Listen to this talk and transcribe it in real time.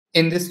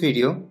In this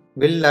video,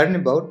 we'll learn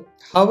about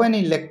how an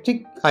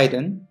electric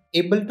iron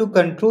able to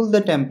control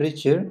the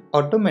temperature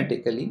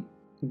automatically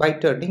by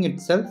turning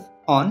itself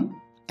on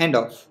and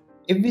off.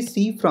 If we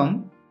see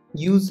from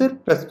user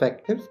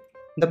perspective,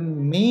 the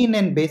main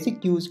and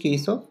basic use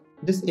case of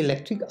this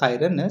electric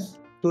iron is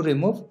to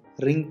remove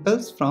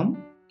wrinkles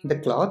from the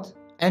cloth,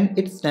 and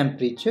its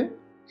temperature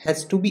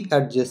has to be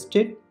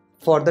adjusted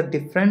for the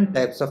different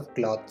types of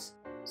cloths.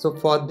 So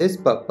for this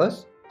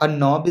purpose, a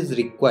knob is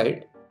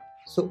required.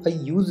 So a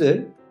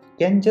user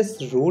can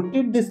just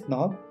rotate this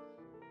knob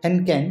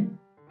and can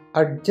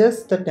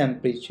adjust the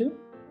temperature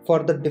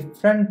for the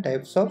different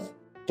types of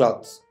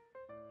cloths.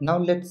 Now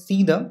let's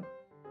see the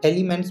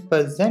elements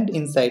present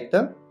inside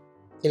the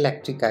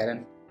electric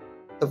iron.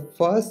 The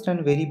first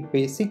and very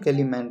basic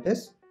element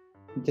is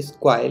this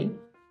coil,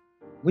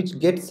 which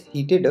gets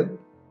heated up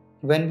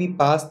when we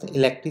pass the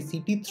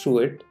electricity through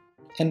it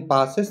and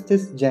passes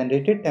this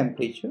generated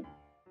temperature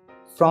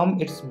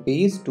from its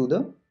base to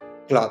the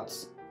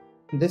cloths.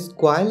 This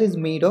coil is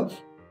made of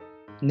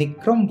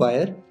nichrome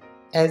wire,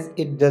 as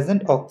it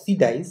doesn't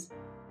oxidize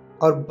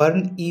or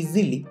burn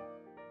easily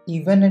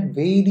even at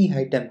very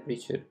high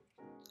temperature.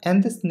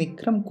 And this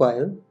nichrome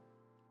coil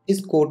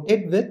is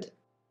coated with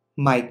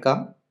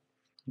mica,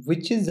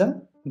 which is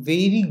a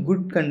very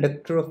good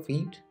conductor of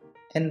heat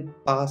and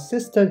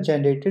passes the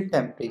generated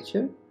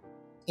temperature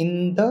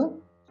in the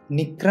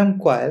nichrome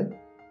coil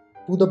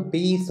to the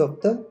base of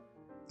the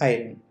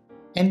iron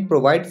and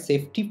provides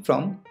safety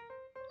from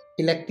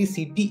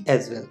electricity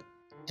as well,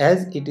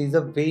 as it is a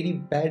very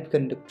bad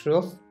conductor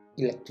of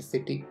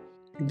electricity.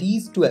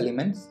 These two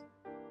elements,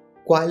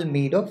 coil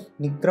made of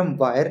nichrome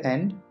wire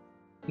and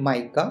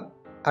mica,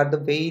 are the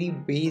very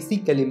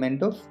basic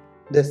element of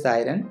this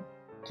iron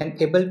and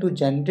able to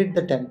generate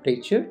the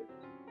temperature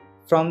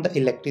from the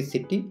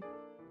electricity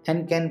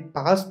and can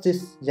pass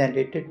this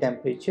generated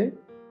temperature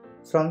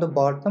from the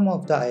bottom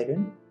of the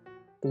iron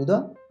to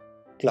the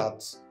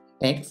cloths.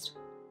 Next,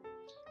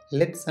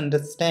 let's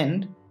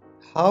understand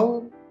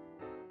how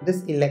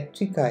this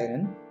electric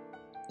iron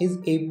is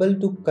able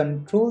to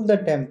control the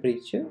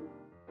temperature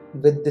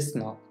with this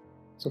knob.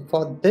 So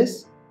for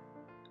this,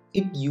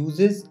 it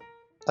uses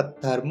a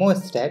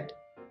thermostat,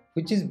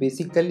 which is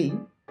basically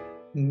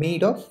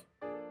made of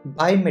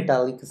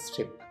bimetallic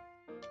strip.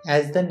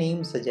 As the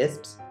name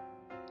suggests,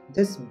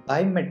 this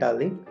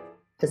bimetallic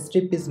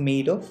strip is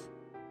made of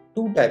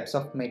two types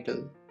of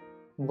metal.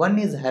 One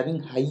is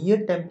having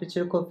higher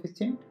temperature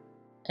coefficient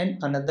and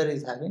another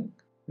is having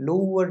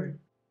lower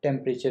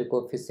temperature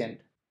coefficient.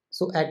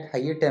 So at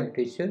higher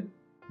temperature,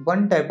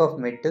 one type of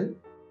metal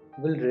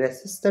will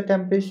resist the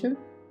temperature,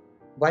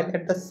 while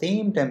at the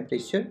same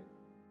temperature,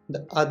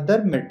 the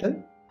other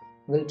metal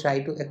will try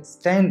to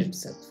extend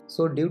itself.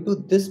 So due to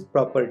this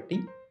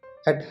property,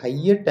 at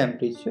higher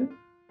temperature,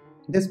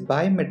 this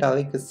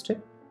bimetallic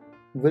strip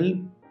will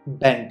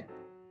bend.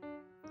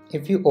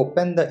 If you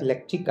open the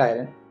electric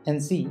iron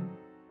and see,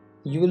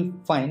 you will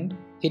find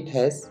it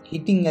has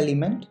heating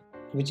element,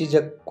 which is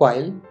a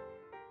coil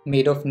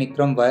made of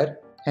nichrome wire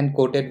and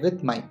coated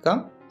with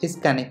mica, is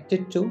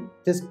connected to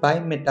this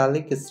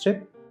bimetallic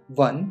strip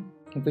 1,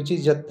 which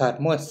is a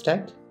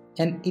thermostat,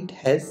 and it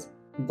has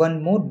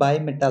one more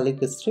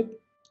bimetallic strip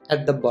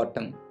at the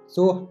bottom.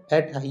 So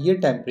at higher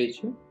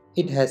temperature,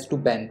 it has to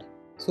bend.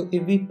 So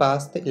if we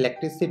pass the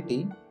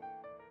electricity,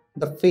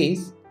 the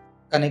phase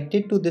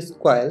connected to this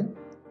coil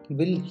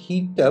will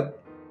heat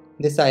up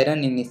this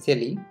iron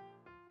initially,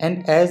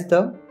 and as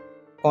the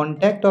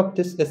contact of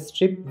this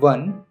strip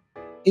 1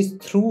 is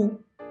through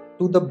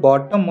to the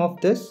bottom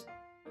of this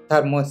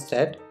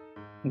thermostat,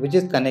 which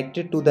is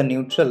connected to the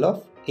neutral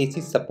of AC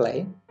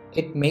supply,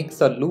 it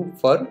makes a loop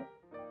for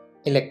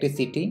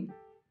electricity,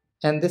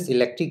 and this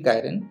electric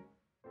iron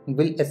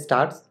will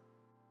start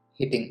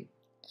heating.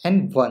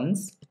 And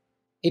once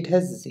it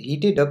has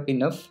heated up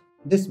enough,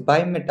 this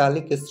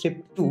bimetallic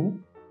strip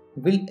 2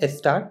 will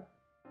start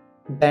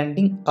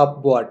bending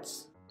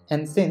upwards,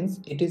 and since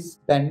it is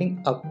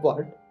bending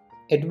upward,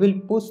 it will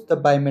push the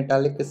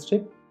bimetallic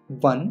strip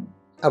 1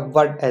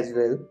 upward as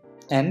well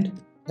and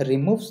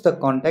removes the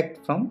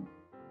contact from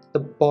the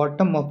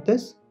bottom of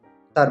this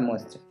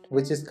thermostat,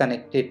 which is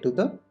connected to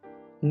the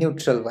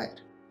neutral wire.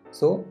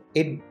 So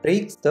it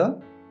breaks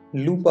the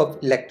loop of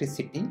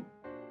electricity,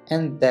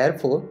 and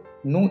therefore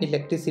no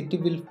electricity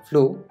will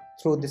flow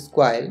through this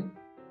coil.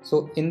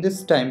 So in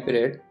this time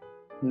period,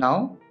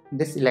 now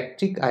this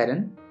electric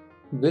iron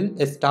will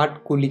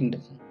start cooling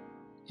down,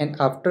 and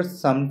after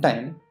some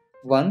time,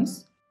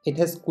 once it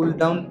has cooled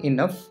down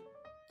enough,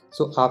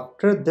 so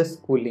after this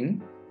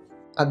cooling,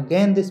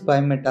 again this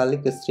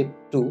bimetallic strip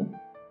 2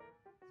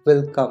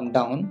 will come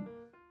down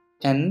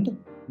and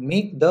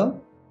make the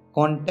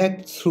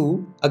contact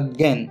through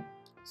again.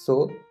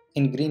 So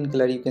in green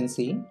color you can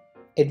see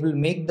it will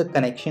make the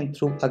connection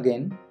through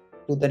again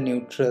to the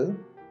neutral,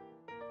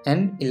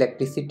 and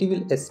electricity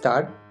will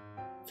start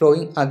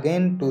flowing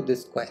again to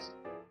this coil,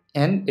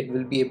 and it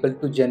will be able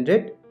to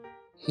generate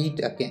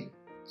heat again.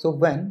 So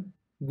when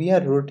we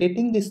are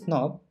rotating this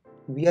knob,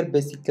 we are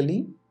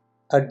basically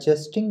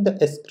adjusting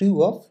the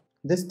screw of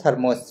this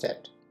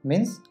thermostat,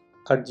 means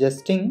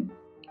adjusting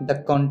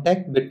the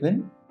contact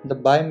between the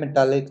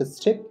bimetallic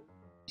strip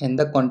and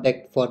the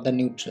contact for the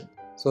neutral.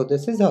 So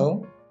this is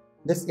how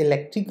this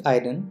electric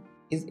iron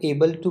is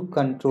able to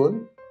control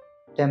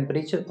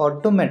temperature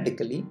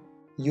automatically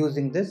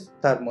using this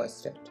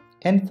thermostat.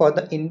 And for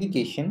the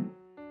indication,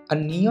 a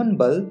neon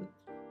bulb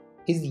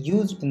is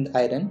used in the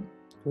iron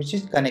which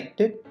is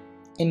connected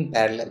in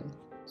parallel.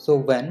 So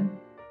when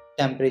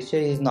temperature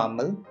is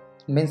normal,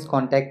 means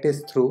contact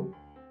is through,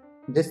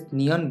 this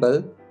neon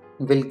bulb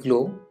will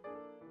glow,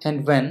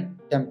 and when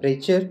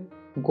temperature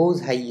goes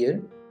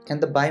higher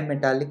and the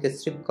bimetallic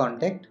strip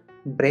contact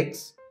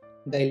breaks,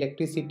 the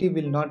electricity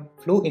will not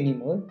flow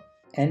anymore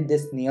and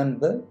this neon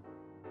bulb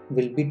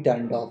will be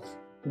turned off.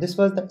 This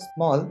was the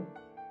small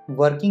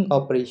working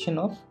operation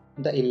of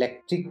the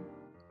electric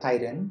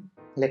iron.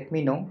 Let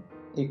me know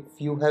if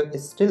you have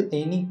still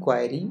any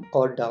query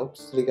or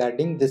doubts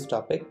regarding this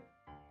topic,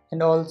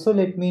 and also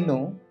let me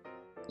know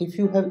if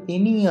you have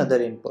any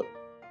other input.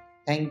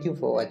 Thank you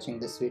for watching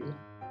this video.